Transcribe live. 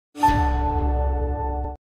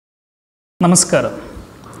നമസ്കാരം.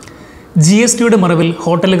 GSTയുടെ മറവിൽ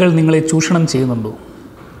ഹോട്ടലുകൾ നിങ്ങളെ ചൂഷണം ചെയ്യുന്നുണ്ടോ?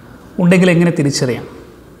 ഉണ്ടെങ്കിൽ എങ്ങനെ തിരിച്ചറിയാം?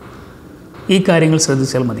 ഈ കാര്യങ്ങൾ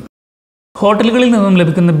ശ്രദ്ധിച്ചാൽ മതി. ഹോട്ടലുകളിൽ നിന്നും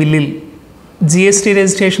ലഭിക്കുന്ന ബില്ലിൽ GST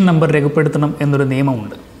രജിസ്ട്രേഷൻ നമ്പർ രേഖപ്പെടുത്തണം എന്നൊരു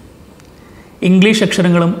നിയമമുണ്ട്. ഇംഗ്ലീഷ്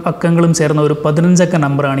അക്ഷരങ്ങളും അക്കങ്ങളും ചേർന്ന ഒരു 15 അക്ക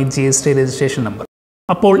നമ്പറാണ് ഈ GST രജിസ്ട്രേഷൻ നമ്പർ.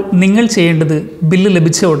 അപ്പോൾ നിങ്ങൾ ചെയ്യേണ്ടത് ബില്ല്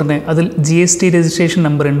ലഭിച്ച ഉടനെ അതിൽ GST രജിസ്ട്രേഷൻ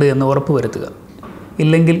നമ്പർ ഉണ്ട് എന്ന് ഉറപ്പുവരുത്തുക.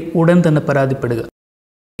 ഇല്ലെങ്കിൽ ഉടൻ തന്നെ പരാതിപ്പെടുക.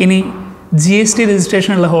 ഇനി GST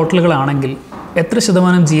രജിസ്ട്രേഷനുള്ള ഹോട്ടലുകളാണെങ്കിൽ എത്ര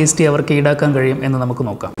ശതമാനം GST അവർക്ക് ഈടാക്കാൻ കഴിയും എന്ന് നമുക്ക്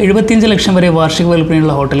നോക്കാം. 75 ലക്ഷം വരെ വാർഷിക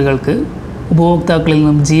വിൽപ്പനയുള്ള ഹോട്ടലുകൾക്ക് ഉപഭോക്താക്കളിൽ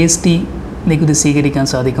നിന്നും GST നികുതി സ്വീകരിക്കാൻ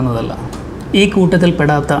സാധിക്കുന്നതല്ല. ഈ കൂട്ടത്തിൽ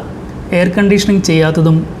പെടാത്ത എയർ കണ്ടീഷനിങ്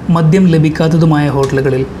ചെയ്യാത്തതും മദ്യം ലഭിക്കാത്തതുമായ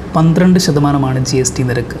ഹോട്ടലുകളിൽ 12% GST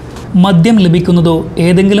നിരക്ക്. മദ്യം ലഭിക്കുന്നതോ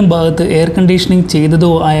ഏതെങ്കിലും ഭാഗത്ത് എയർ കണ്ടീഷനിങ്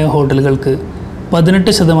ചെയ്തതോ ആയ ഹോട്ടലുകൾക്ക്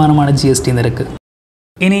 18% GST നിരക്ക്.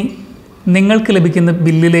 ഇനി നിങ്ങൾക്ക് ലഭിക്കുന്ന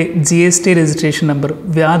ബില്ലിലെ GST രജിസ്ട്രേഷൻ നമ്പർ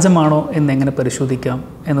വ്യാജമാണോ എന്നെങ്ങനെ പരിശോധിക്കാം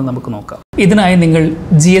എന്ന് നമുക്ക് നോക്കാം. ഇതിനായി നിങ്ങൾ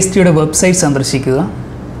GSTയുടെ വെബ്സൈറ്റ് സന്ദർശിക്കുക.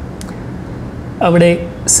 അവിടെ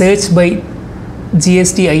സെർച്ച് ബൈ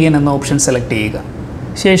GSTIN എന്ന ഓപ്ഷൻ സെലക്ട് ചെയ്യുക.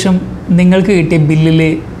 ശേഷം നിങ്ങൾക്ക് കിട്ടിയ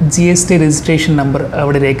ബില്ലിലെ GST രജിസ്ട്രേഷൻ നമ്പർ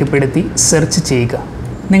അവിടെ രേഖപ്പെടുത്തി സെർച്ച് ചെയ്യുക.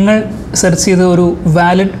 നിങ്ങൾ സെർച്ച് ചെയ്ത ഒരു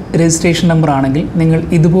വാലിഡ് രജിസ്ട്രേഷൻ നമ്പർ ആണെങ്കിൽ നിങ്ങൾ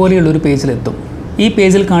ഇതുപോലെയുള്ളൊരു പേജിലെത്തും. ഈ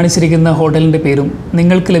പേജിൽ കാണിച്ചിരിക്കുന്ന ഹോട്ടലിൻ്റെ പേരും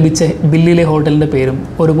നിങ്ങൾക്ക് ലഭിച്ച ബില്ലിലെ ഹോട്ടലിൻ്റെ പേരും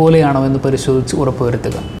ഒരുപോലെയാണോ എന്ന് പരിശോധിച്ച്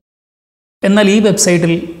ഉറപ്പുവരുത്തുക. എന്നാൽ ഈ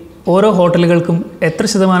വെബ്സൈറ്റിൽ ഓരോ ഹോട്ടലുകൾക്കും എത്ര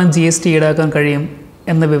ശതമാനം GST ഈടാക്കാൻ കഴിയും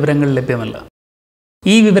എന്ന വിവരങ്ങൾ ലഭ്യമല്ല.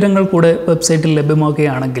 ഈ വിവരങ്ങൾ കൂടെ വെബ്സൈറ്റിൽ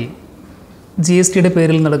ലഭ്യമാക്കുകയാണെങ്കിൽ GSTയുടെ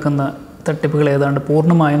പേരിൽ നടക്കുന്ന തട്ടിപ്പുകൾ ഏതാണ്ട്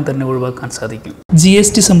പൂർണ്ണമായും തന്നെ ഒഴിവാക്കാൻ സാധിക്കും.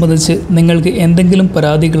 GST സംബന്ധിച്ച് നിങ്ങൾക്ക് എന്തെങ്കിലും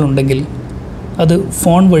പരാതികളുണ്ടെങ്കിൽ അത്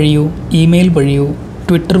ഫോൺ വഴിയോ ഇമെയിൽ വഴിയോ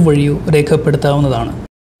ട്വിറ്റർ വഴിയോ രേഖപ്പെടുത്താവുന്നതാണ്.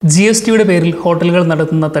 GSTയുടെ പേരിൽ ഹോട്ടലുകൾ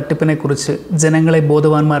നടത്തുന്ന തട്ടിപ്പിനെക്കുറിച്ച് ജനങ്ങളെ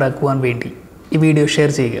ബോധവാന്മാരാക്കുവാൻ വേണ്ടി ഈ വീഡിയോ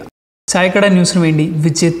ഷെയർ ചെയ്യുക. ചായക്കട ന്യൂസിന് വേണ്ടി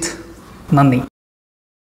വിജിത്ത്. നന്ദി.